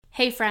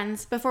Hey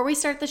friends, before we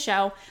start the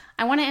show,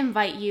 I want to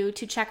invite you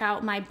to check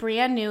out my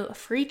brand new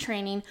free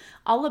training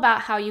all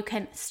about how you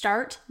can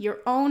start your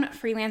own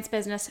freelance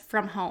business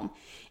from home.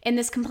 In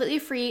this completely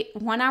free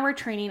 1-hour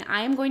training,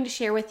 I am going to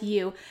share with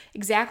you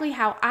exactly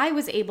how I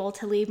was able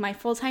to leave my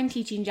full-time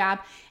teaching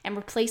job and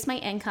replace my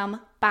income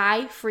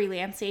by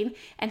freelancing,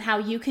 and how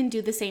you can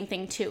do the same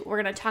thing too.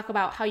 We're going to talk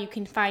about how you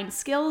can find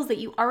skills that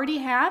you already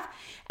have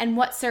and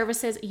what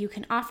services you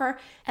can offer,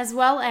 as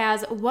well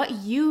as what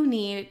you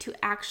need to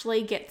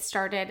actually get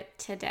started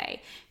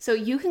today. So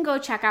you can go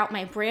check out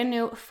my brand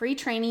new free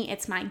training.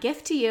 It's my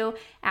gift to you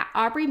at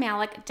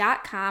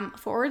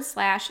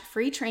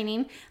aubreemalick.com/free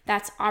training.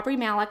 That's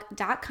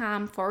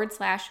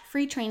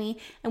aubreemalick.com/free training.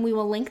 And we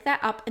will link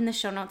that up in the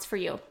show notes for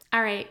you.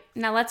 All right,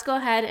 now let's go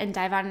ahead and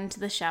dive on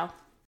into the show.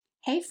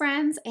 Hey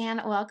friends, and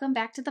welcome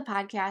back to the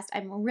podcast.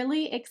 I'm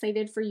really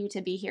excited for you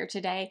to be here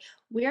today.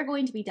 We are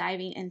going to be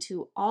diving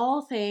into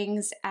all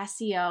things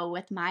SEO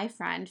with my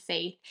friend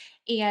Faith,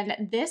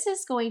 and this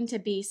is going to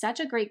be such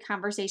a great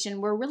conversation.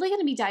 We're really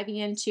going to be diving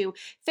into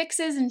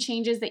fixes and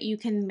changes that you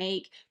can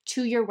make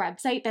to your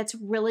website that's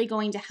really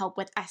going to help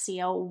with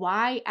SEO,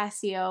 why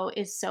SEO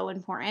is so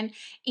important,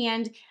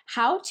 and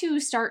how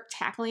to start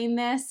tackling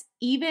this.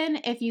 Even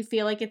if you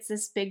feel like it's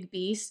this big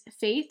beast,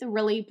 Faith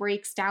really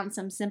breaks down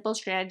some simple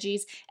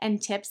strategies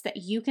and tips that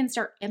you can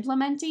start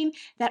implementing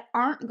that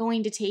aren't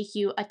going to take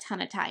you a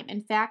ton of time.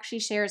 In fact, she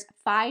shares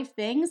 5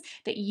 things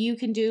that you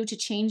can do to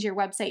change your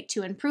website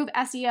to improve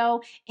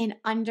SEO in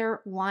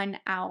under 1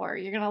 hour.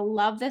 You're going to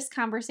love this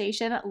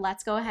conversation.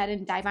 Let's go ahead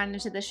and dive on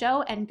into the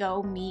show and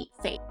go meet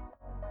Faith.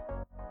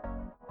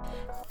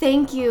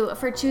 Thank you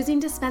for choosing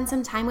to spend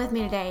some time with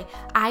me today.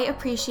 I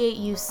appreciate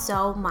you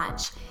so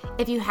much.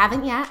 If you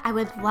haven't yet, I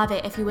would love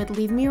it if you would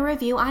leave me a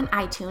review on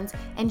iTunes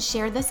and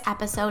share this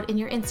episode in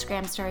your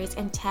Instagram stories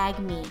and tag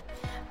me.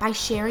 By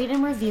sharing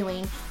and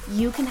reviewing,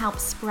 you can help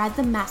spread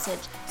the message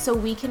so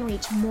we can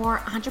reach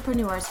more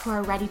entrepreneurs who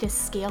are ready to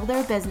scale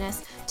their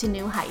business to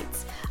new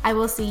heights. I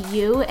will see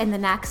you in the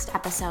next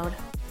episode.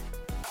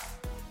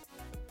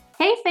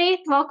 Hey Faith,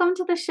 welcome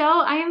to the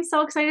show. I am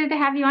so excited to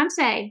have you on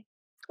today.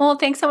 Well,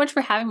 thanks so much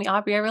for having me,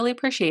 Aubrey. I really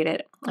appreciate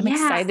it. I'm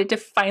excited to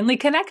finally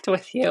connect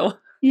with you.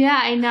 Yeah,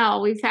 I know.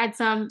 We've had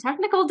some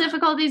technical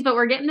difficulties, but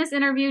we're getting this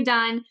interview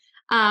done.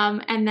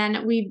 And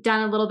then we've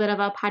done a little bit of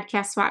a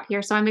podcast swap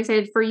here. So I'm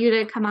excited for you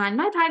to come on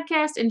my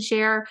podcast and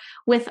share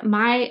with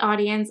my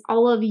audience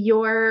all of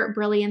your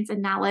brilliance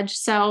and knowledge.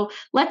 So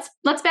let's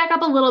back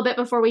up a little bit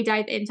before we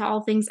dive into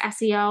all things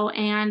SEO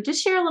and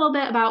just share a little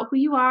bit about who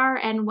you are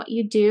and what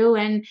you do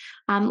and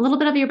a little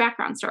bit of your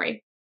background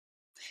story.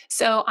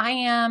 So I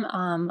am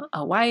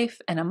a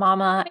wife and a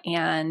mama,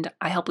 and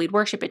I help lead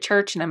worship at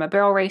church, and I'm a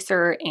barrel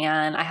racer,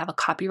 and I have a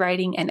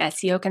copywriting and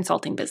SEO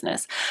consulting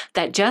business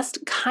that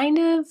just kind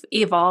of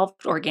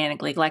evolved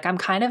organically. Like I'm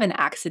kind of an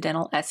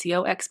accidental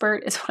SEO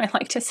expert is what I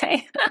like to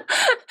say,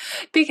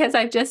 because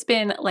I've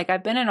been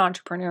an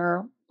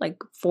entrepreneur like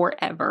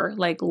forever,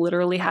 like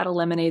literally had a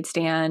lemonade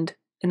stand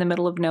in the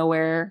middle of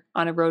nowhere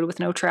on a road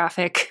with no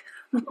traffic.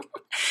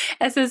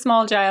 As a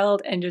small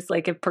child, and just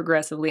like have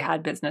progressively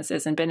had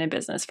businesses and been in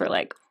business for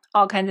like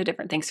all kinds of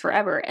different things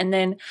forever. And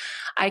then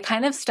I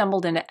kind of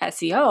stumbled into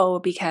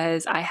SEO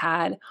because I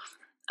had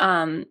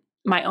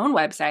my own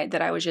website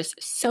that I was just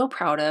so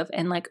proud of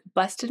and like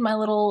busted my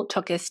little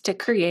tuchus to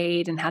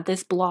create and had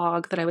this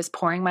blog that I was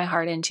pouring my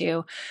heart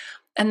into.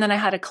 And then I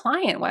had a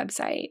client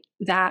website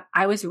that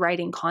I was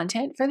writing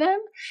content for them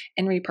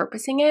and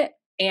repurposing it.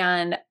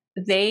 And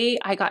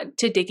I got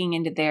to digging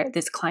into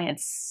this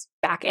client's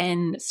back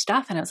end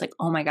stuff. And I was like,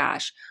 oh my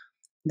gosh,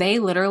 they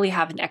literally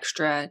have an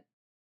extra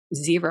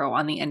 0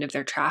 on the end of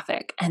their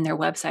traffic. And their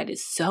website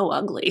is so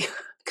ugly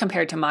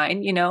compared to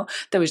mine,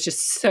 that was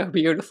just so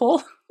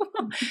beautiful,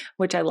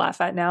 which I laugh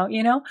at now,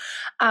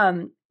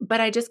 but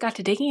I just got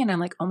to digging and I'm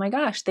like, oh my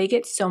gosh, they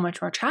get so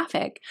much more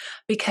traffic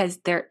because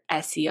their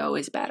SEO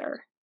is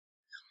better.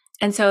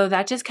 And so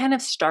that just kind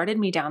of started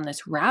me down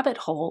this rabbit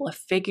hole of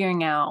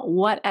figuring out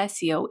what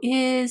SEO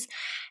is,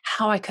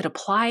 how I could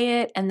apply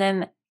it. And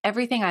then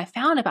everything I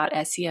found about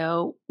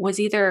SEO was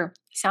either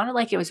sounded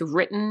like it was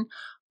written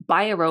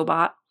by a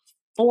robot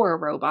for a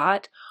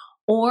robot,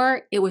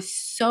 or it was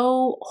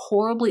so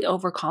horribly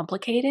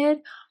overcomplicated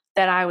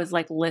that I was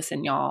like,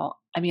 listen, y'all,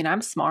 I mean,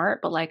 I'm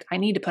smart, but like I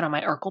need to put on my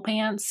Urkel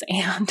pants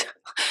and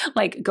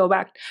like go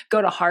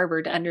to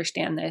Harvard to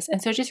understand this.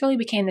 And so it just really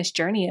became this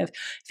journey of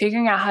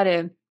figuring out how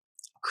to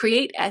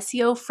create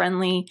SEO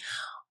friendly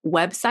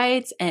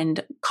websites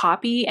and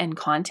copy and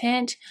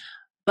content,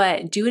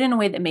 but do it in a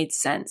way that made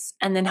sense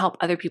and then help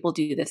other people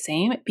do the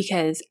same,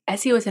 because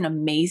SEO is an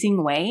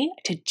amazing way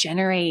to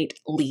generate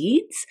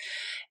leads,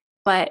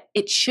 but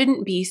it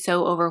shouldn't be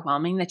so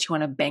overwhelming that you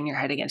want to bang your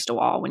head against a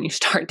wall when you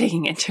start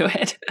digging into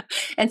it.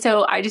 And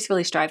so I just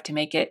really strive to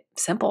make it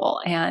simple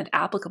and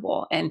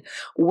applicable and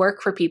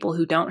work for people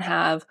who don't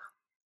have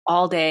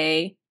all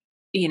day,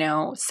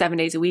 7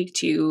 days a week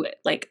to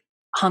like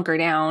hunker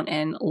down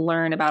and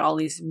learn about all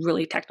these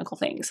really technical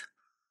things.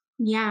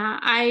 Yeah,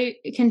 I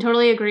can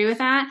totally agree with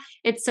that.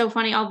 It's so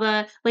funny, all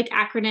the like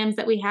acronyms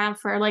that we have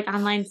for like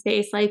online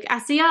space, like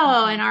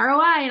SEO and Mhm.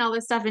 ROI and all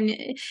this stuff. And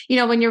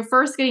when you're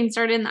first getting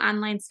started in the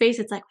online space,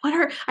 it's like,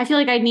 I feel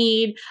like I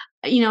need,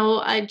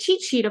 a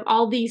cheat sheet of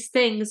all these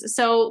things.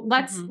 So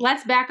Mhm.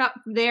 let's back up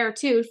there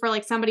too for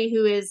like somebody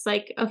who is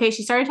like, okay,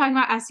 she started talking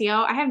about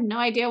SEO. I have no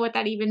idea what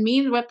that even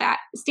means, what that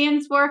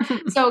stands for.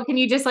 So can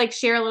you just like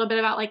share a little bit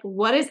about like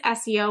what is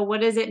SEO? What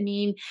does it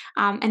mean?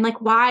 And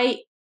like why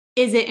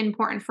is it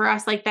important for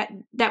us like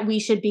that we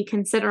should be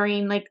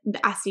considering like the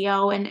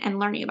SEO and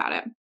learning about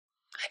it?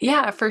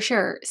 Yeah, for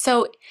sure.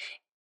 So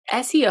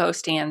SEO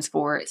stands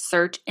for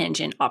search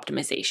engine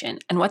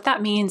optimization. And what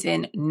that means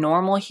in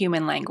normal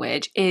human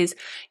language is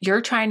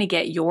you're trying to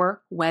get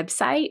your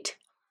website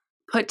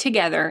put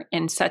together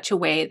in such a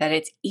way that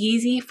it's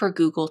easy for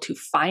Google to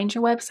find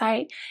your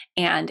website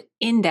and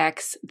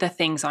index the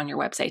things on your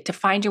website, to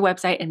find your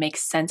website and make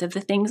sense of the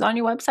things on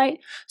your website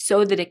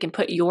so that it can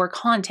put your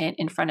content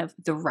in front of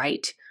the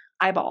right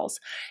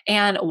eyeballs.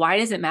 And why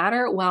does it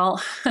matter?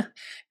 Well,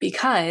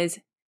 because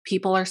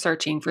people are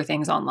searching for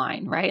things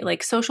online, right?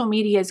 Like social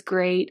media is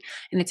great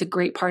and it's a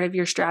great part of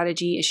your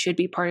strategy. It should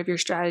be part of your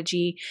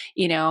strategy.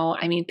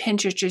 I mean,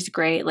 Pinterest is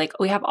great. Like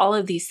we have all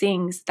of these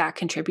things that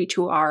contribute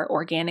to our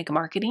organic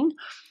marketing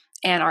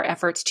and our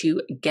efforts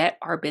to get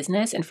our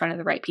business in front of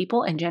the right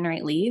people and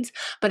generate leads.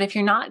 But if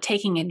you're not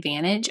taking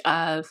advantage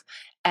of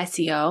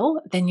SEO,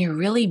 then you're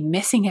really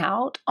missing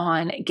out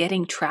on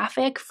getting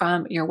traffic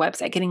from your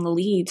website, getting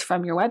leads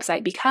from your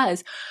website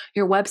because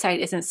your website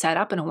isn't set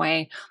up in a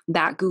way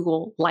that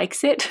Google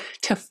likes it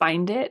to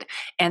find it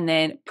and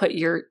then put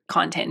your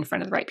content in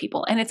front of the right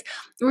people. And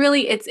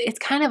it's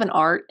kind of an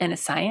art and a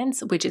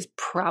science, which is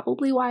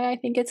probably why I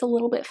think it's a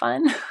little bit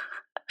fun.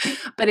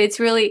 But it's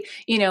really,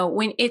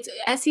 when it's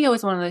SEO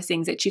is one of those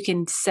things that you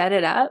can set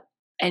it up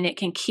and it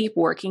can keep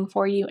working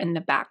for you in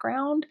the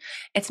background.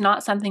 It's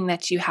not something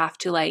that you have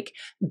to like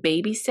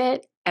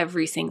babysit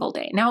every single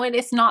day. Now, it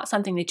is not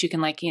something that you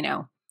can like,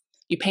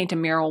 you paint a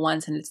mural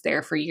once and it's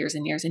there for years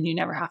and years and you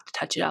never have to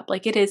touch it up.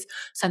 Like it is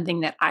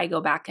something that I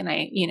go back and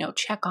I,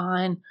 check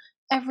on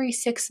every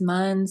 6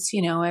 months,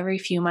 every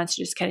few months,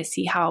 to just kind of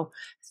see how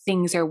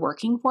things are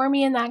working for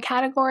me in that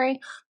category.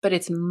 But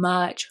it's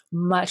much,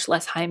 much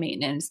less high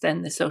maintenance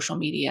than the social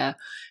media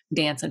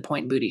dance and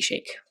point booty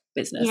shake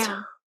business.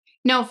 Yeah.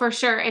 No, for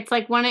sure. It's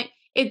like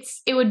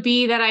it would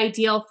be that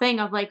ideal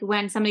thing of like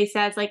when somebody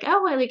says like,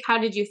 "Oh, like how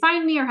did you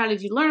find me or how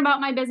did you learn about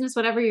my business?"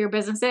 whatever your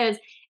business is,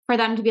 for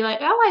them to be like,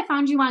 "Oh, I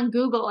found you on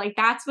Google." Like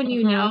that's when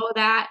you Hmm. know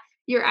that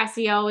your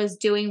SEO is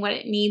doing what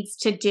it needs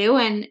to do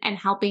and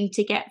helping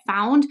to get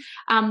found.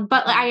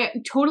 But Hmm. I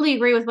totally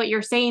agree with what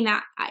you're saying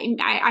that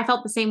I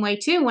felt the same way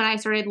too when I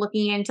started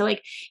looking into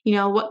like,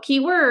 what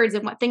keywords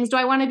and what things do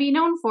I want to be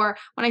known for.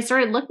 When I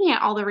started looking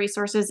at all the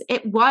resources,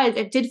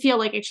 it did feel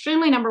like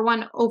extremely number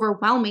one,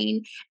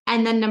 overwhelming.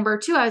 And then number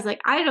two, I was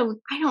like, I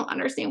don't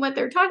understand what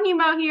they're talking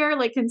about here.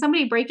 Like, can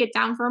somebody break it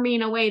down for me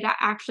in a way that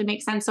actually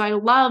makes sense? So I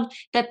love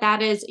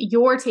that is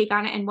your take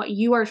on it and what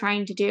you are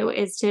trying to do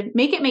is to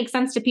make it make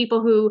sense to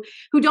people who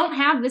don't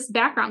have this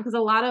background, because a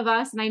lot of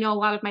us, and I know a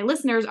lot of my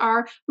listeners,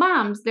 are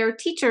moms, they're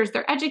teachers,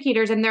 they're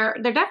educators, and they're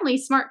definitely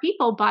smart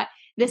people, but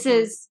this Hmm.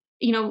 is,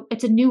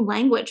 it's a new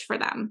language for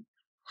them.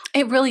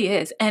 It really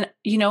is. And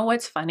you know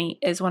what's funny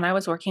is when I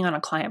was working on a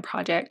client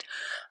project,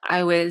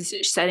 I was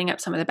setting up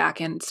some of the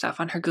back end stuff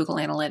on her Google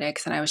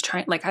Analytics. And I was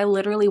trying, like, I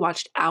literally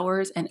watched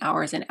hours and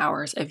hours and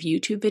hours of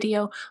YouTube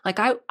video. Like,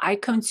 I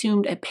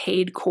consumed a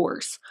paid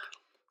course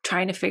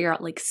trying to figure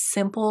out like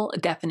simple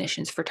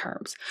definitions for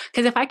terms.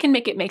 Because if I can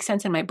make it make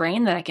sense in my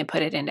brain, then I can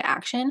put it into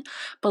action.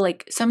 But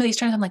like some of these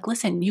terms, I'm like,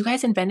 listen, you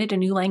guys invented a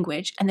new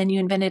language and then you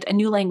invented a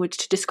new language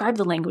to describe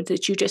the language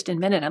that you just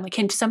invented. I'm like,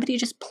 can somebody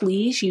just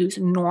please use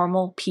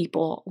normal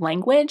people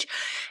language?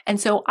 And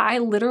so I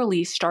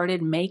literally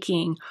started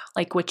making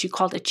like what you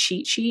called a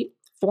cheat sheet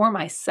for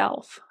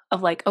myself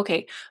of like,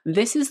 okay,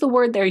 this is the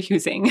word they're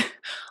using.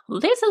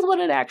 This is what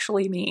it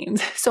actually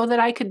means so that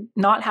I could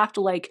not have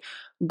to like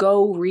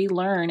go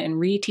relearn and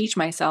reteach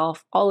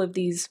myself all of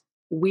these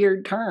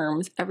weird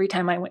terms every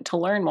time I went to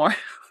learn more.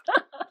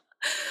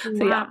 So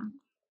Yeah. yeah, yeah.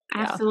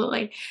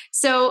 Absolutely.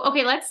 So,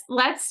 okay,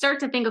 let's start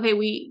to think. Okay,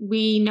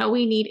 we know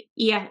we need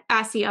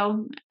SEO. See,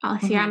 I'm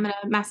Hmm. gonna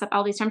mess up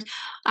all these terms.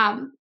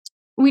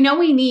 We know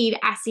we need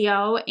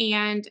SEO,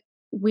 and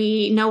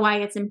we know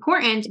why it's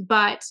important.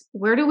 But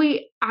where do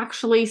we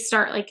actually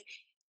start? Like,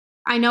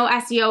 I know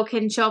SEO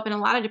can show up in a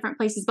lot of different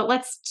places, but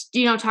let's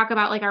talk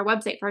about like our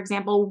website, for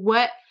example.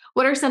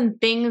 What are some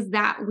things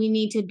that we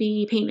need to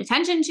be paying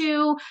attention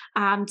to?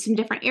 Some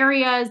different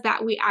areas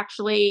that we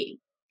actually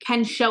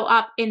can show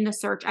up in the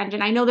search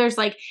engine. I know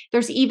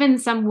there's even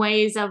some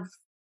ways of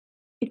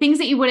things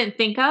that you wouldn't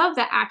think of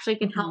that actually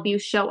can help Hmm. you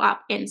show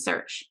up in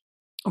search.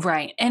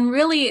 Right. And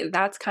really,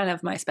 that's kind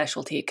of my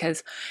specialty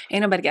because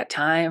ain't nobody got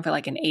time for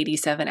like an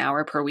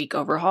 87-hour per week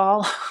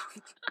overhaul.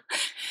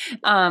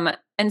 um,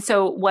 and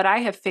so, what I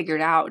have figured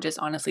out just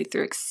honestly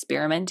through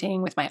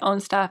experimenting with my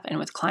own stuff and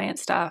with client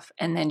stuff,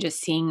 and then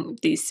just seeing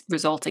these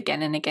results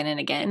again and again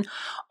and again,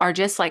 are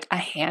just like a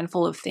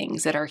handful of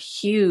things that are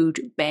huge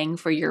bang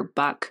for your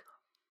buck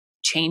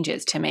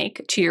changes to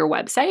make to your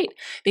website,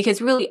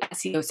 because really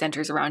SEO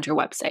centers around your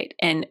website.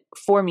 And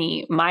for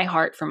me, my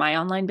heart for my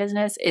online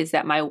business is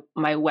that my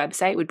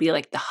website would be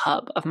like the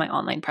hub of my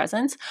online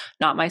presence,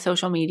 not my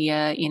social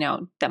media,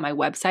 that my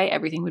website,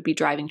 everything would be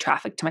driving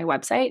traffic to my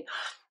website.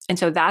 And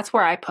so that's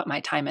where I put my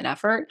time and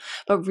effort.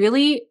 But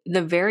really,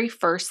 the very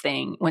first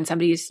thing when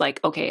somebody's like,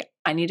 okay,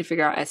 I need to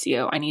figure out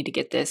SEO, I need to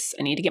get this,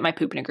 I need to get my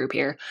poop in a group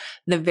here.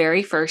 The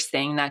very first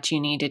thing that you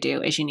need to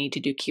do is you need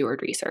to do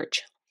keyword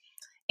research.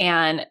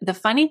 And the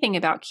funny thing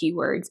about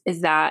keywords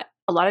is that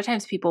a lot of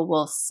times people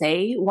will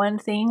say one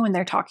thing when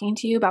they're talking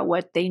to you about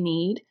what they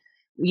need,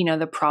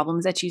 the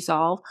problems that you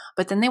solve,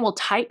 but then they will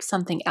type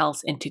something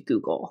else into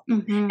Google.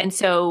 Mm-hmm. And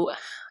so,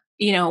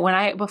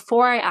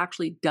 before I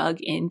actually dug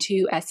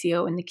into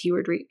SEO and the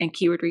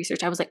keyword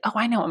research, I was like, oh,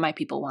 I know what my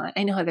people want.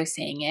 I know how they're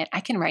saying it.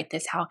 I can write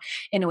this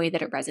in a way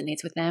that it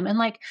resonates with them. And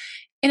like,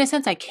 in a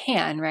sense I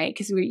can, right?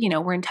 Because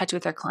we're in touch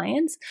with our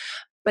clients.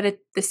 But at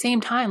the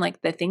same time,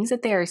 like the things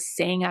that they are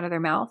saying out of their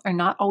mouth are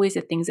not always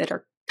the things that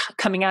are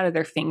coming out of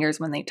their fingers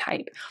when they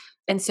type.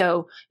 And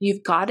so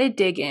you've got to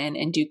dig in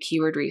and do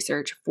keyword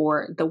research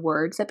for the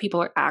words that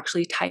people are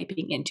actually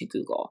typing into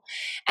Google.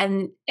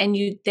 And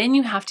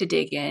you have to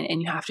dig in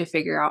and you have to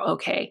figure out,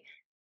 okay,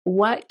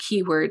 what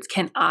keywords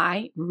can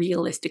I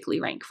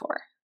realistically rank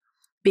for?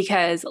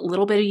 Because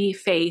little bitty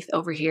Faith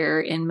over here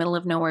in middle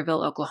of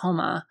Nowhereville,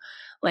 Oklahoma,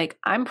 like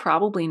I'm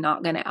probably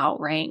not going to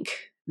outrank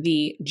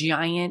the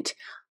giant,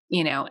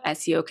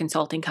 SEO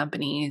consulting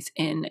companies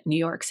in New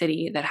York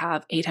City that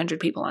have 800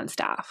 people on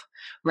staff,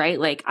 right?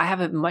 Like I have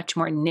a much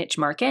more niche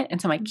market.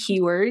 And so my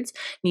keywords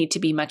need to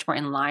be much more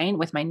in line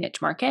with my niche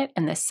market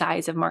and the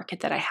size of market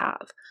that I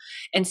have.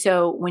 And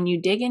so when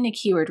you dig into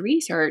keyword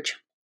research,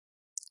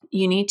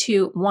 you need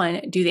to,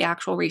 one, do the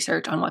actual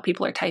research on what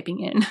people are typing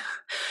in.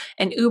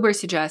 And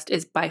Ubersuggest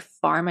is by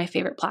far my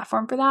favorite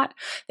platform for that.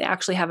 They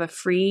actually have a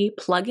free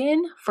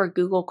plugin for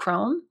Google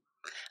Chrome.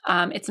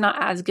 It's not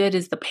as good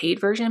as the paid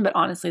version, but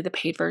honestly, the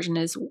paid version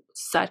is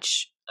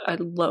such a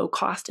low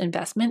cost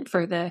investment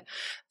for the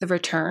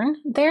return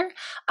there.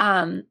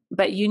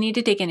 But you need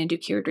to dig in and do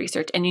keyword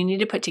research, and you need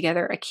to put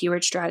together a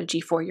keyword strategy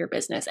for your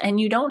business. And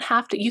you don't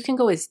have to, you can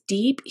go as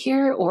deep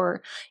here,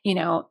 or,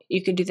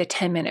 you can do the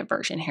 10-minute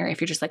version here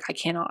if you're just like, I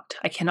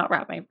cannot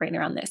wrap my brain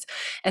around this.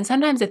 And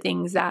sometimes the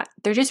things that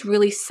they're just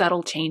really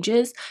subtle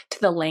changes to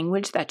the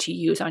language that you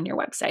use on your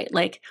website.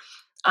 Like,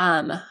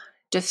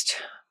 just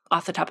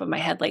off the top of my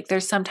head, like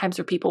there's sometimes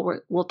where people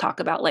will talk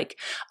about like,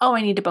 oh,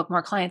 I need to book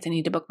more clients. I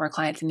need to book more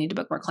clients. I need to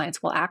book more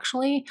clients. Well,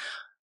 actually,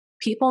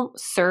 people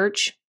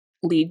search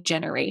lead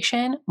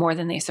generation more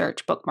than they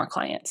search book more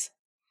clients.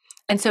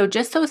 And so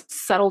just those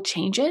subtle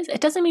changes, it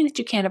doesn't mean that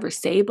you can't ever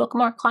say book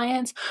more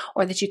clients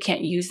or that you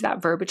can't use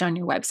that verbiage on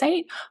your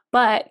website,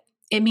 but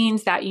it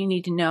means that you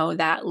need to know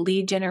that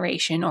lead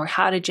generation or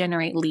how to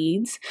generate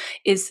leads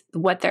is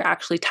what they're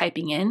actually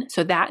typing in.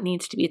 So that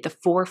needs to be at the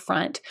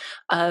forefront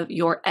of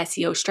your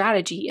SEO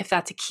strategy if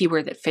that's a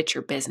keyword that fits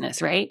your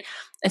business, right?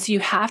 And so you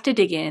have to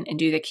dig in and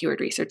do the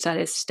keyword research. That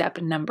is step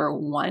number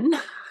one.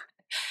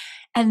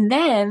 And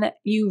then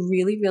you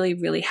really, really,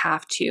 really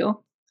have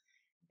to,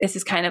 this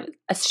is kind of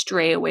a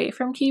stray away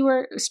from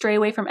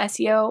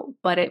SEO,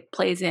 but it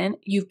plays in.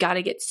 You've got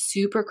to get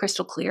super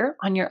crystal clear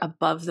on your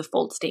above the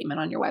fold statement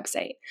on your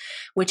website,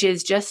 which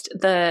is just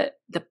the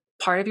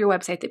part of your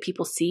website that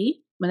people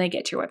see when they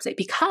get to your website,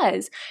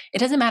 because it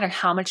doesn't matter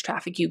how much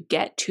traffic you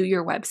get to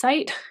your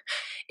website.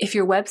 If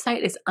your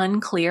website is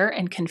unclear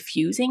and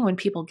confusing when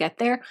people get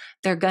there,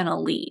 they're going to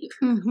leave.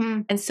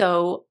 Mm-hmm. And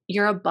so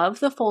your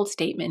above the fold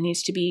statement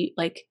needs to be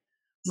like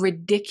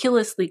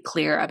ridiculously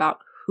clear about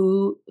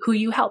who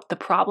you help, the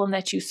problem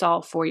that you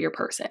solve for your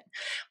person.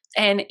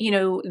 And,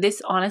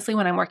 this honestly,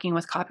 when I'm working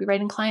with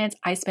copywriting clients,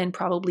 I spend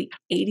probably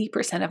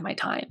 80% of my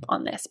time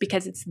on this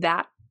because it's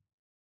that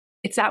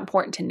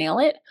important to nail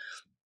it.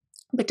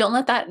 But don't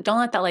let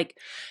that like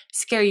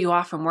scare you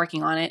off from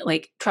working on it.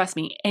 Like, trust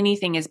me,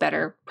 anything is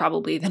better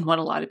probably than what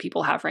a lot of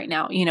people have right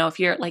now. If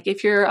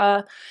you're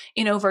a,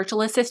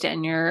 virtual assistant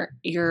and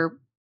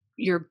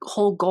your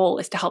whole goal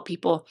is to help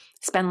people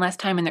spend less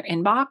time in their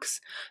inbox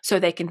so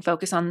they can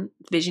focus on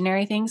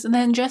visionary things, and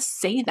then just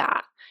say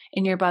that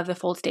in your above the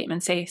fold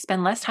statement. Say,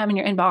 spend less time in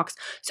your inbox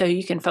so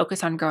you can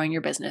focus on growing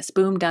your business.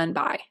 Boom, done,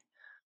 bye.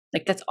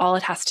 Like, that's all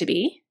it has to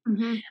be.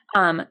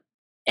 Mm-hmm.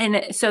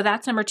 And so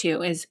that's number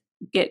two, is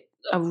get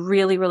a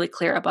really, really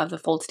clear above the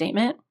fold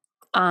statement.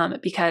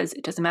 Because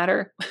it doesn't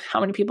matter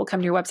how many people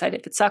come to your website.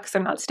 If it sucks,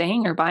 they're not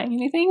staying or buying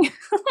anything.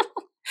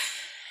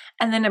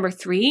 And then number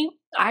three,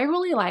 I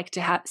really like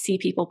to see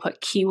people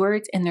put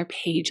keywords in their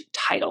page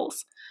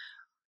titles.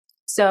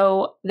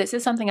 So this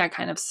is something I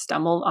kind of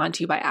stumbled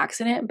onto by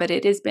accident, but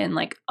it has been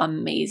like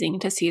amazing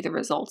to see the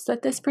results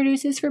that this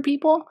produces for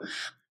people.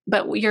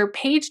 But your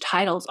page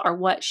titles are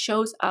what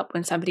shows up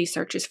when somebody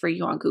searches for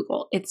you on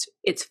Google.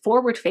 It's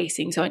forward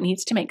facing, so it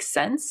needs to make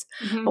sense.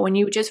 Mm-hmm. But when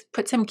you just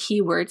put some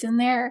keywords in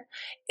there,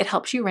 it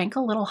helps you rank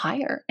a little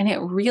higher. And it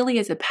really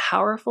is a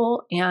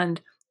powerful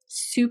and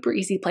super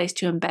easy place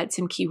to embed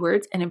some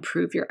keywords and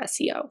improve your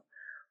SEO.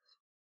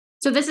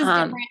 So this is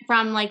different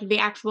from like the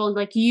actual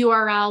like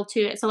URL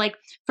to it. So like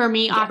for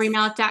me, Yes.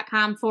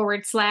 aubreymalik.com/,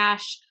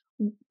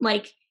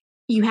 like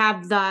you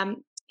have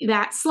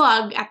that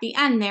slug at the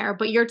end there,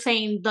 but you're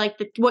saying like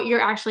what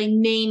you're actually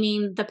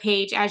naming the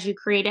page as you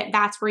create it.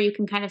 That's where you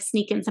can kind of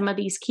sneak in some of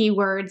these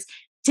keywords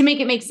to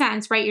make it make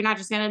sense, right? You're not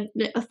just going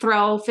to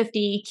throw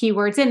 50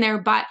 keywords in there,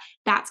 but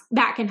that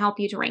can help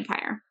you to rank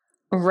higher.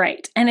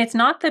 Right. And it's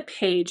not the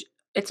page,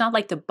 it's not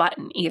like the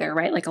button either,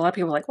 right? Like a lot of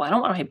people are like, well, I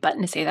don't want my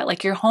button to say that.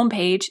 Like your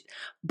homepage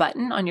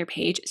button on your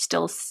page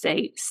still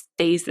stays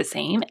the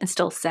same and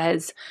still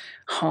says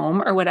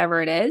home or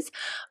whatever it is.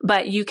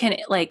 But you can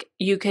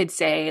you could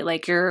say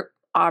like your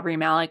Aubrey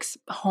Malik's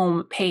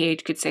home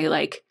page could say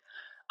like,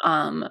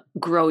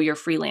 grow your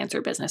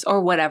freelancer business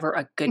or whatever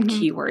a good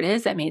keyword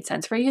is that made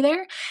sense for you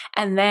there.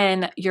 And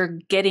then you're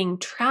getting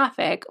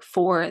traffic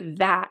for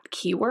that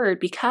keyword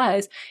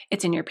because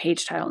it's in your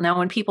page title. Now,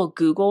 when people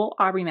Google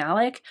Aubrey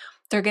Malik,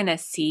 they're going to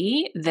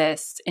see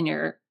this in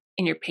your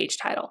page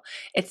title.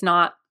 It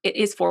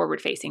is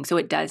forward facing. So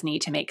it does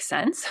need to make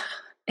sense.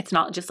 It's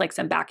not just like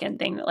some back end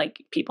thing that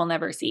like people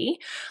never see,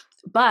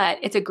 but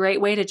it's a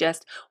great way to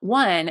just,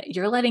 one,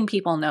 you're letting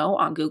people know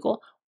on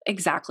Google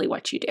exactly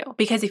what you do.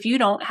 Because if you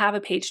don't have a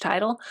page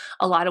title,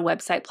 a lot of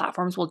website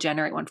platforms will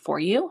generate one for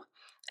you.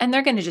 And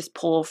they're going to just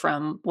pull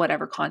from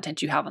whatever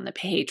content you have on the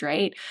page,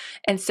 right?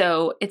 And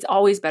so it's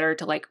always better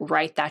to like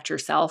write that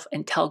yourself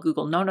and tell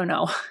Google,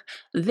 no,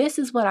 this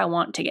is what I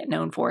want to get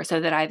known for, so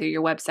that either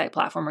your website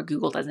platform or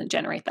Google doesn't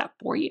generate that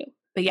for you.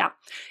 But yeah,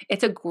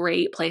 it's a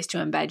great place to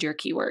embed your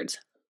keywords.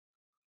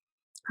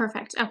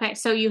 Perfect. Okay.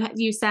 So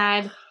you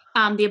said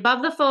the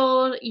above the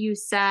fold, you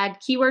said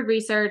keyword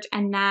research,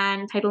 and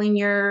then titling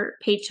your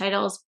page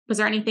titles. Was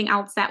there anything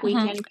else that we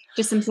can,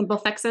 just some simple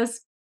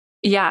fixes?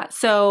 Yeah.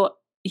 So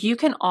you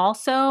can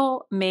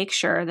also make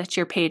sure that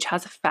your page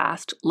has a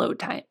fast load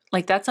time.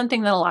 Like that's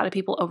something that a lot of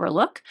people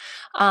overlook.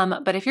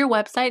 But if your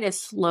website is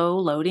slow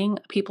loading,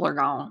 people are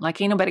gone. Like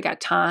ain't nobody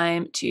got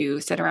time to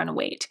sit around and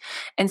wait.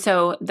 And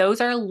so those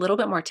are a little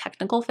bit more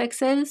technical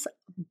fixes,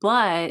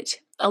 but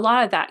a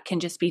lot of that can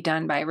just be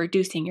done by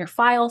reducing your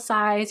file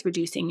size,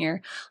 reducing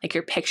your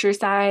picture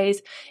size.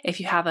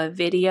 If you have a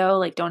video,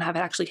 like don't have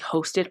it actually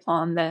hosted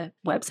on the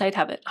website,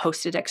 have it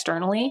hosted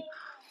externally.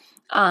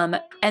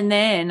 And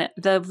then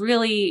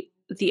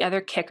the other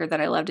kicker that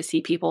I love to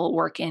see people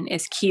work in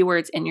is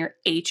keywords in your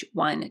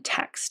H1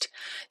 text.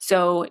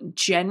 So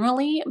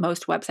generally,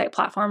 most website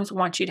platforms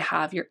want you to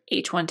have your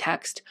H1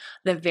 text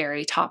the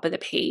very top of the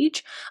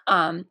page.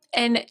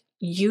 And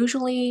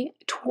usually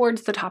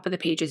towards the top of the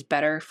page is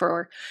better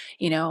for,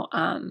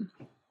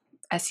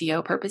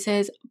 SEO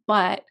purposes.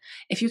 But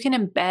if you can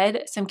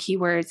embed some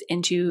keywords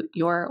into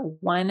your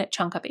one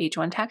chunk of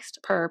H1 text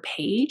per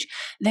page,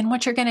 then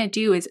what you're going to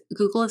do is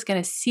Google is going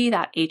to see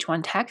that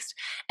H1 text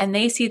and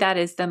they see that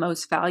as the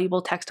most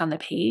valuable text on the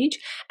page.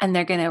 And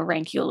they're going to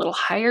rank you a little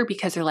higher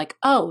because they're like,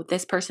 oh,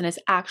 this person is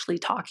actually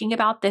talking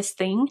about this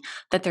thing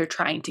that they're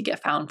trying to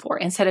get found for,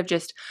 instead of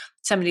just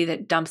somebody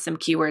that dumps some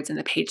keywords in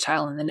the page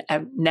title and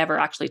then never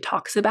actually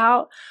talks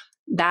about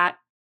that,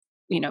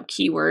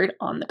 keyword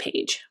on the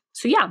page.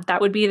 So yeah,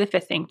 that would be the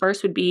fifth thing.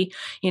 First would be,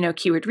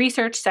 keyword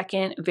research.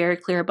 Second, very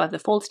clear above the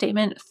fold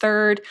statement.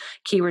 Third,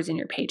 keywords in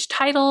your page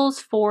titles.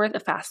 Fourth, a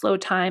fast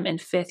load time.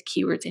 And fifth,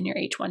 keywords in your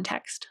H1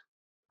 text.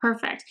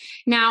 Perfect.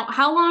 Now,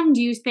 how long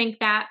do you think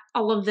that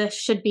all of this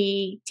should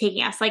be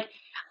taking us? Like,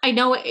 I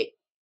know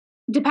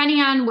depending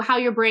on how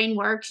your brain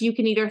works, you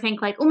can either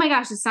think like, oh my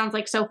gosh, this sounds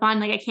like so fun.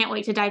 Like, I can't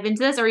wait to dive into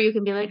this. Or you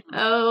can be like,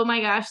 oh my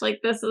gosh,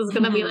 like this is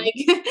going to be like,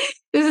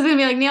 this is going to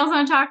be like nails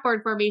on a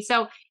chalkboard for me.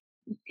 So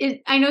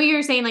I know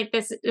you're saying like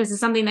this is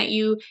something that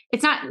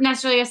it's not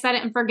necessarily a set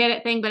it and forget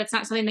it thing, but it's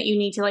not something that you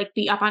need to like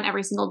be up on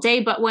every single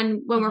day. But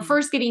when we're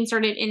first getting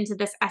started into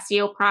this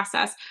SEO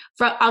process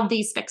of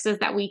these fixes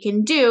that we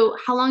can do,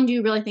 how long do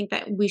you really think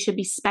that we should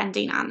be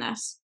spending on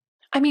this?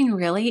 I mean,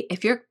 really,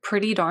 if you're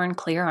pretty darn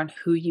clear on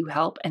who you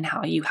help and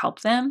how you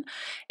help them,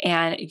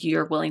 and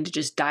you're willing to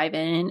just dive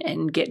in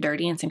and get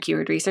dirty in some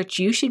keyword research,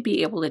 you should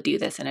be able to do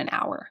this in an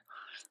hour.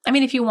 I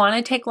mean, if you want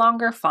to take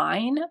longer,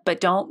 fine, but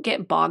don't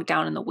get bogged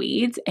down in the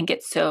weeds and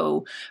get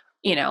so,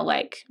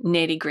 like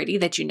nitty gritty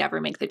that you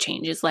never make the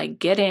changes. Like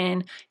get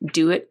in,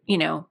 do it,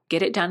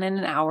 get it done in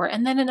an hour.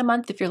 And then in a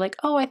month, if you're like,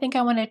 oh, I think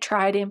I want to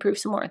try to improve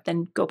some more,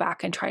 then go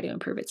back and try to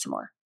improve it some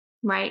more.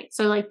 Right.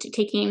 So like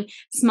taking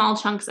small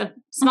chunks of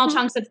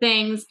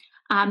things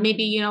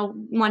Maybe, you know,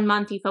 1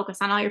 month you focus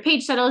on all your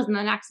page titles, and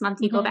the next month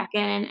you go Mm-hmm. back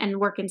in and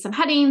work in some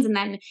headings, and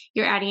then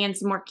you're adding in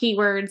some more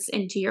keywords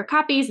into your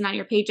copies and on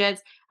your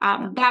pages.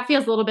 That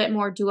feels a little bit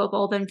more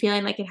doable than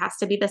feeling like it has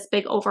to be this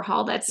big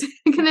overhaul that's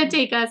going to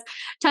take us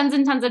tons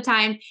and tons of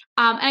time.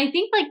 And I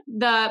think like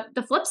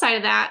the flip side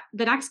of that,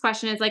 the next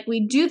question is like,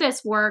 we do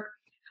this work,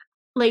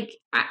 like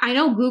I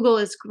know Google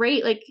is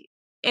great, like,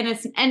 and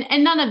it's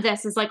and none of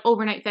this is like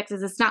overnight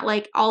fixes. It's not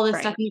like all this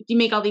stuff Right. you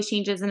make all these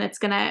changes and it's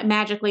gonna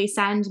magically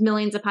send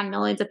millions upon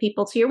millions of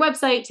people to your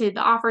website, to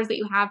the offers that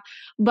you have.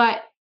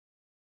 But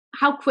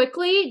how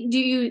quickly do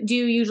you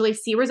usually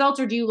see results,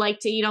 or do you like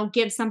to, you know,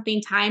 give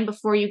something time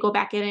before you go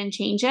back in and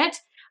change it?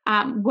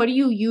 What do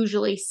you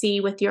usually see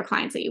with your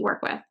clients that you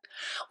work with?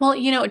 Well,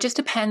 it just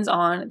depends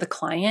on the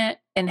client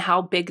and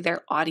how big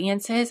their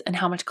audience is and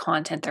how much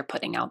content they're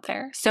putting out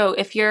there. So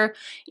if you're,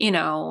 you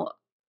know,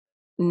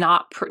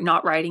 not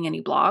writing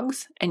any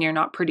blogs and you're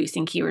not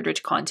producing keyword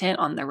rich content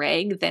on the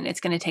reg, then it's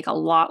going to take a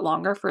lot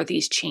longer for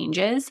these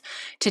changes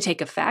to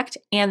take effect,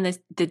 and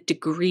the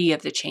degree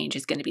of the change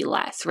is going to be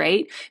less,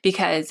 right?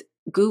 Because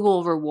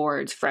Google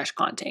rewards fresh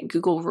content.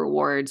 Google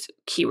rewards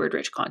keyword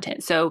rich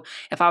content. So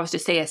if I was to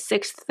say a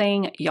sixth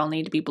thing, y'all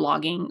need to be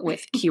blogging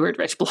with keyword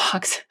rich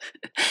blogs.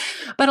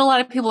 But a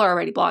lot of people are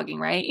already blogging,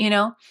 right?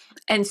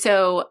 And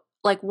so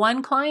like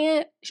one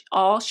client,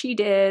 all she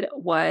did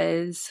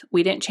was,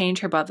 we didn't change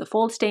her above the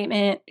fold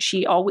statement.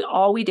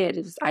 All we did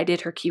is I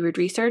did her keyword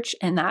research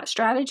and that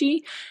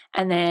strategy.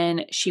 And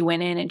then she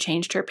went in and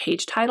changed her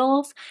page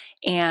titles,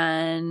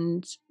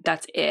 and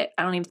that's it.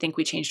 I don't even think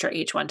we changed her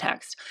H1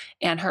 text,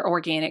 and her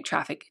organic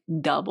traffic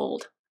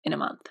doubled in a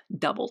month,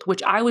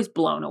 which I was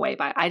blown away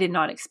by. I did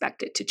not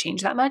expect it to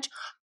change that much,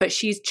 but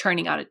she's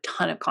churning out a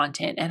ton of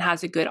content and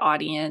has a good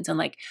audience, and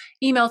like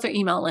emails her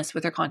email list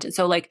with her content.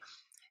 So like,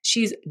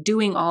 she's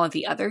doing all of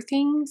the other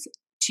things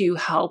to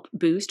help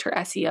boost her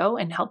SEO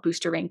and help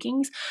boost her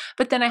rankings.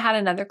 But then I had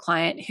another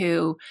client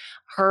who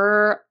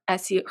her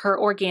SEO,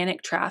 her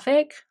organic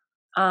traffic,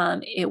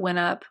 it went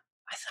up.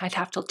 I'd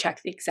have to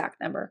check the exact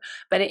number,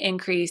 but it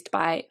increased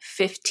by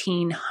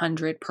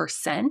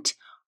 1,500%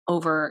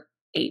 over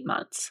 8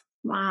 months.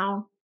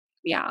 Wow.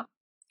 Yeah.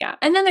 Yeah.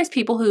 And then there's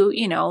people who,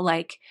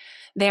 like,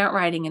 they aren't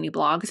writing any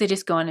blogs. They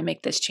just go in and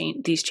make these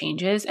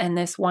changes. And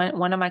this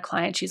one of my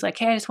clients, she's like,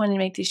 hey, I just wanted to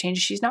make these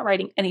changes. She's not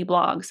writing any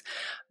blogs,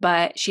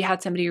 but she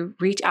had somebody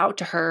reach out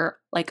to her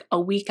like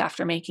a week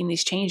after making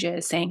these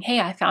changes saying,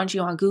 hey, I found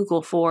you on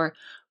Google for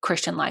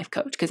Christian life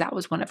coach, because that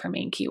was one of her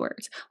main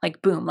keywords.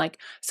 Like, boom, like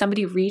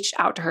somebody reached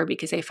out to her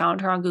because they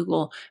found her on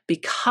Google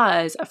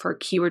because of her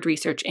keyword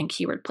research and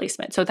keyword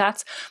placement. So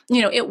that's,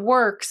 it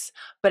works,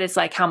 but it's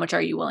like, how much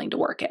are you willing to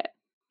work it?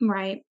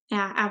 Right.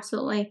 Yeah,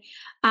 absolutely.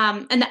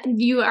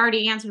 You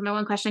already answered my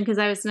one question, because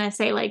I was going to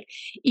say, like,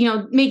 you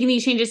know, making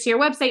these changes to your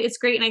website, it's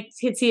great, and I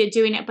could see it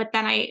doing it. But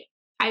then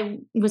I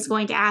was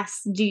going to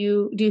ask, do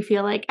you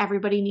feel like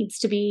everybody needs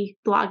to be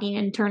blogging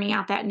and turning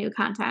out that new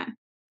content?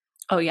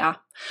 Oh yeah.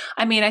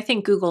 I mean, I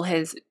think Google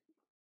has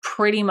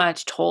pretty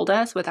much told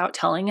us without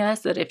telling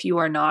us that if you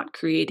are not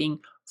creating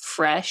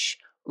fresh,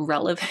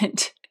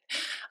 relevant,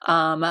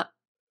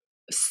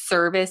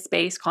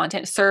 service-based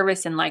content,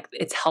 service, and like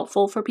it's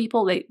helpful for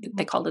people, they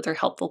called it their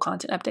helpful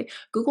content update.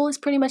 Google has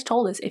pretty much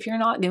told us if you're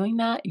not doing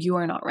that, you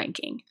are not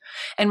ranking.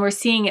 And we're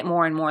seeing it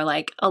more and more.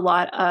 Like a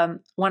lot,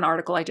 one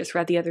article I just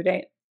read the other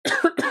day,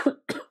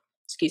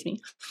 excuse me,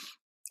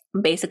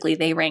 basically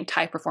they ranked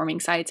high performing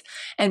sites,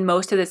 and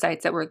most of the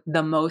sites that were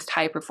the most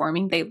high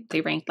performing,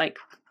 they ranked like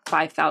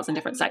 5,000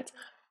 different sites.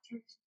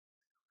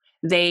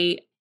 They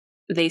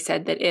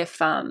said that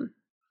if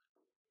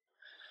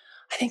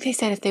I think they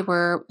said if they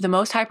were the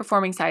most high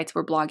performing sites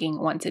were blogging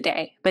once a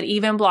day, but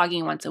even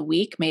blogging once a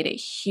week made a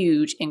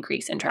huge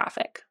increase in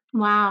traffic.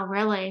 Wow,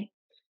 really?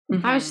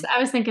 Mm-hmm. I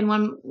was thinking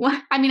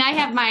I mean, I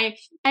have my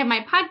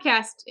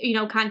podcast, you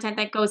know, content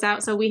that goes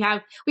out. So we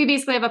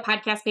basically have a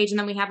podcast page, and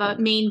then we have a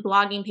main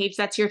blogging page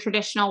that's your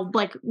traditional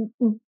like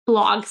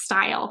blog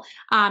style.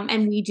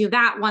 And we do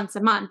that once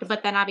a month,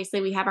 but then obviously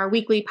we have our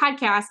weekly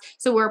podcast.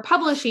 So we're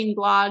publishing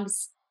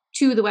blogs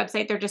to the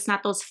website. They're just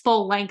not those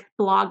full length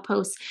blog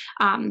posts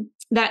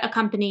that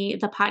accompany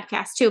the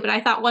podcast too. But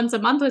I thought once a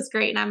month was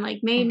great. And I'm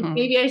like,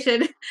 maybe I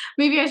should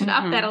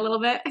up that a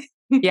little bit.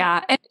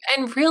 Yeah.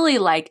 And really,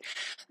 like,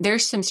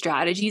 there's some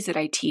strategies that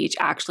I teach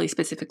actually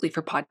specifically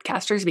for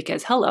podcasters,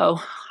 because hello,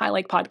 I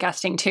like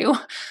podcasting too,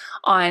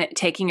 on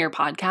taking your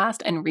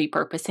podcast and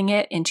repurposing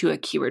it into a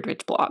keyword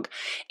rich blog.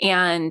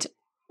 And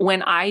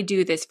when I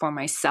do this for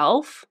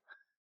myself,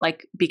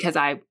 like, because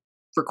I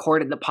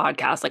recorded the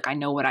podcast, like I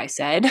know what I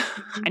said,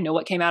 I know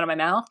what came out of my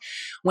mouth.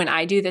 When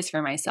I do this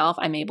for myself,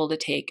 I'm able to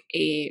take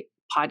a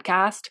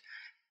podcast,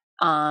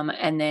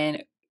 and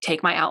then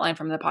take my outline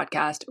from the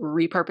podcast,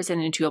 repurpose it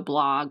into a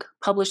blog,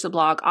 publish the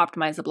blog,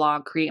 optimize the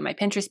blog, create my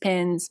Pinterest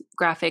pins,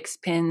 graphics,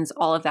 pins,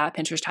 all of that,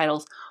 Pinterest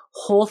titles,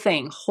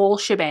 whole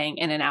shebang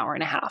in an hour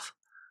and a half,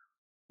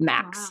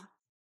 max. Wow.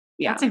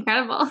 Yeah. That's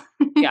incredible.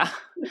 Yeah.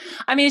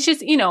 I mean, it's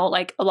just,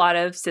 like a lot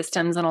of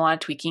systems and a lot of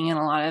tweaking and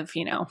a lot of,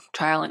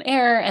 trial and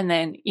error. And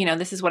then,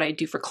 this is what I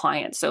do for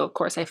clients. So of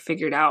course I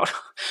figured out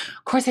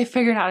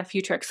a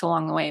few tricks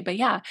along the way, but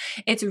yeah,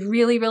 it's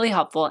really, really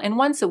helpful. And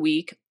once a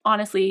week,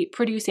 honestly,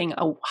 producing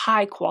a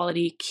high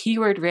quality,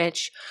 keyword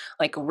rich,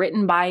 like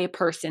written by a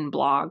person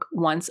blog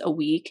once a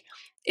week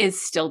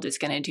is still just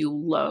going to do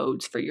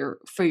loads for your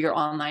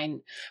online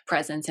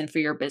presence and for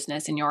your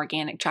business and your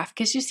organic traffic.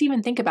 Because just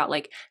even think about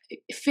like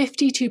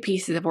 52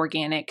 pieces of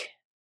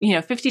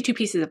 52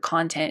 pieces of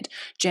content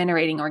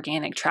generating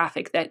organic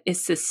traffic that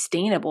is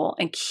sustainable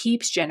and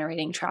keeps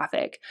generating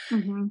traffic.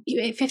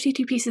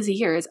 52 pieces a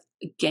year is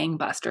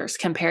gangbusters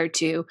compared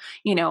to,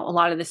 a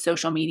lot of the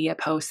social media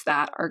posts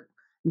that are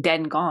dead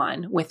and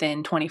gone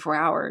within 24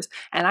 hours.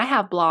 And I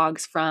have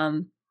blogs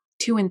from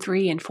 2 and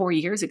 3 and 4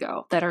 years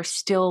ago that are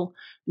still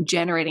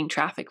generating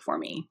traffic for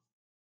me.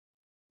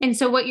 And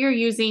so what you're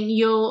using,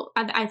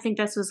 I think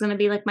this was going to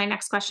be like my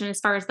next question as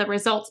far as the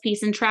results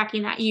piece and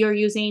tracking that you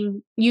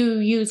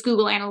use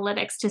Google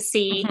Analytics to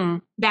see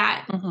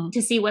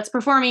to see what's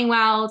performing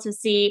well,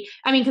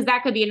 because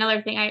that could be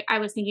another thing I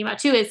was thinking about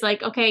too, is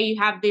like, okay,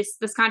 you have this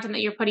content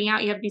that you're putting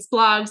out, you have these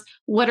blogs,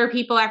 what are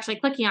people actually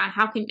clicking on?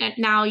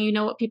 Now you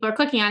know what people are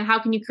clicking on, how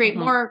can you create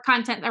more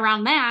content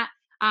around that?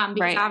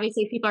 Because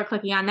obviously if people are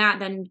clicking on that,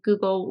 then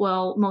Google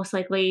will most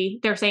likely,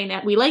 they're saying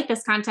that we like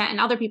this content and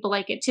other people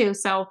like it too.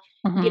 So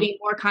getting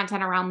more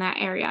content around that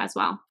area as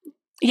well.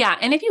 Yeah.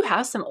 And if you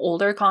have some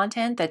older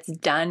content that's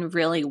done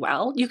really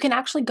well, you can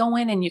actually go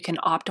in and you can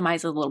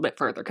optimize it a little bit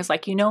further. Cause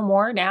like,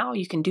 more now,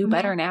 you can do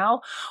better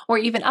now, or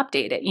even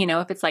update it.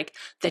 If it's like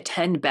the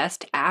 10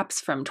 best apps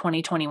from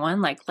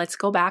 2021, like let's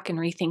go back and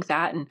rethink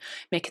that and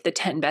make it the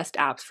 10 best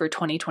apps for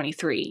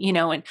 2023,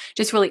 and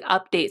just really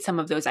update some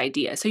of those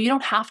ideas. So you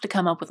don't have to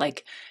come up with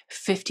like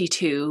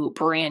 52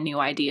 brand new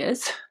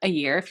ideas a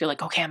year. If you're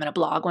like, okay, I'm going to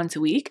blog once a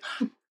week.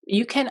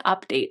 You can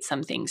update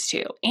some things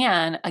too.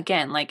 And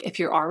again, like if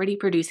you're already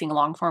producing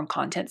long form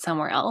content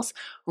somewhere else,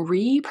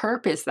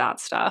 repurpose that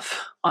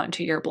stuff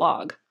onto your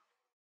blog.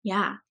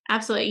 Yeah,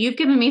 absolutely. You've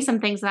given me some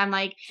things that I'm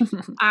like,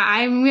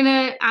 I'm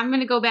going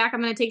to go back.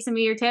 I'm going to take some of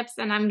your tips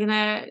and I'm going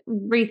to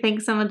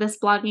rethink some of this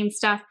blogging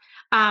stuff.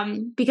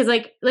 Because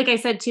like I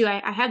said too,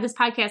 I have this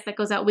podcast that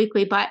goes out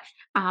weekly, but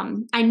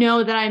I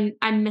know that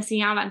I'm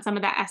missing out on some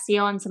of that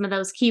SEO and some of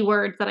those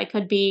keywords that I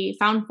could be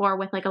found for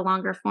with like a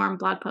longer form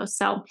blog post.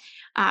 So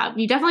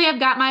you definitely have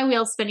got my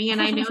wheels spinning, and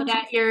I know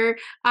that you're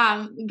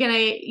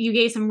you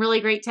gave some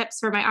really great tips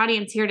for my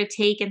audience here to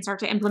take and start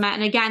to implement.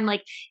 And again,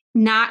 like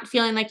not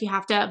feeling like you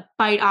have to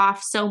bite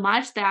off so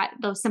much, that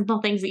those simple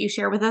things that you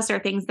share with us are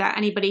things that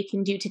anybody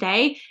can do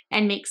today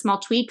and make small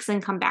tweaks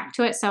and come back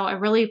to it. So I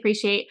really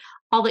appreciate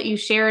all that you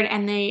shared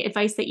and the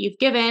advice that you've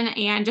given,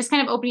 and just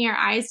kind of opening your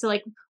eyes to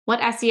like what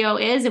SEO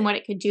is and what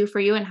it could do for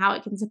you and how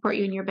it can support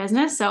you in your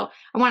business. So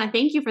I want to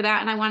thank you for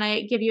that. And I want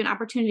to give you an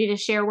opportunity to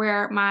share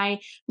where my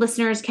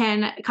listeners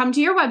can come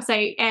to your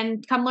website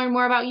and come learn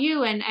more about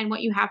you and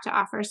what you have to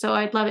offer. So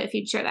I'd love it if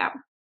you'd share that.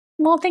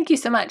 Well, thank you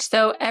so much.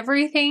 So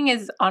everything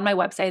is on my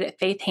website at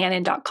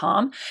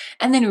faithhanan.com.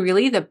 And then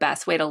really the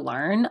best way to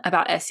learn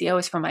about SEO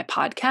is from my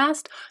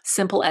podcast,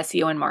 Simple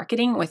SEO and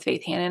Marketing with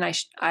Faith Hanan.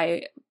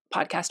 I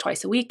podcast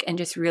twice a week and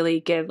just really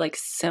give like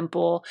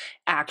simple,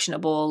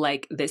 actionable,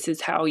 like this is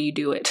how you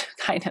do it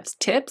kind of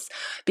tips,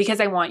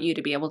 because I want you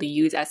to be able to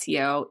use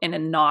SEO in a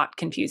not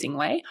confusing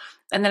way.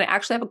 And then I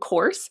actually have a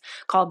course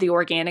called the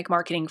Organic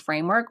Marketing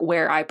Framework,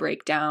 where I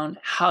break down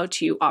how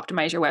to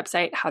optimize your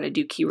website, how to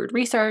do keyword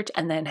research,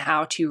 and then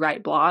how to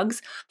write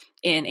blogs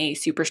in a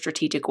super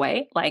strategic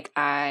way, like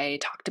I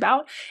talked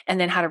about,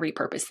 and then how to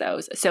repurpose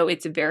those. So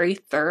it's very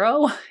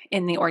thorough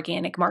in the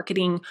organic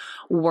marketing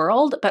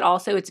world, but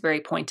also it's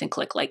very point and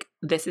click. Like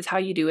this is how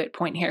you do it.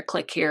 Point here,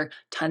 click here,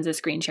 tons of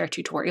screen share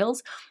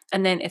tutorials.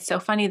 And then it's so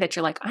funny that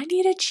you're like, I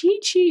need a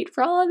cheat sheet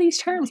for all of these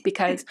terms,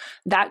 because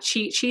that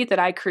cheat sheet that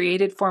I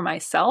created for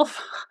myself,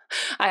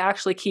 I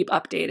actually keep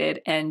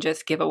updated and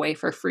just give away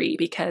for free,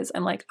 because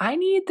I'm like, I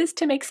need this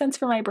to make sense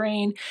for my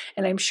brain.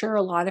 And I'm sure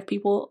a lot of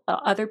people,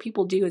 other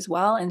people do as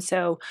well. And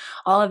so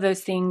all of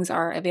those things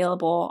are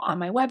available on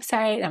my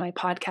website and my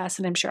podcast.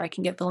 And I'm sure I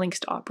can get the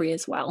links to Aubrey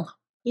as well.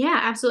 Yeah,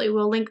 absolutely.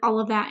 We'll link all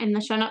of that in the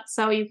show notes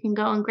so you can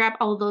go and grab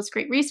all of those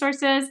great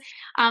resources.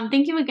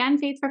 Thank you again,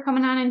 Faith, for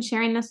coming on and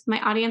sharing this with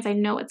my audience. I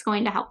know it's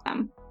going to help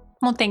them.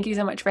 Well, thank you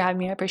so much for having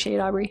me. I appreciate it,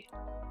 Aubrey.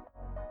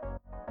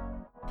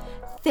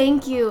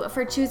 Thank you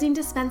for choosing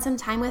to spend some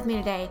time with me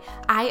today.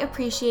 I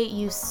appreciate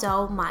you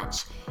so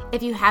much.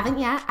 If you haven't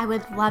yet, I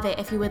would love it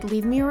if you would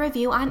leave me a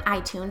review on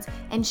iTunes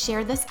and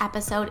share this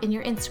episode in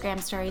your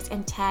Instagram stories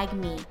and tag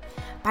me.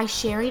 By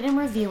sharing and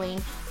reviewing,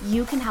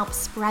 you can help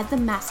spread the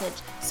message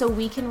so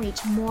we can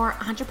reach more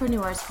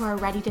entrepreneurs who are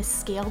ready to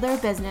scale their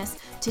business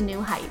to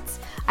new heights.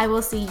 I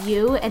will see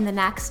you in the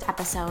next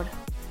episode.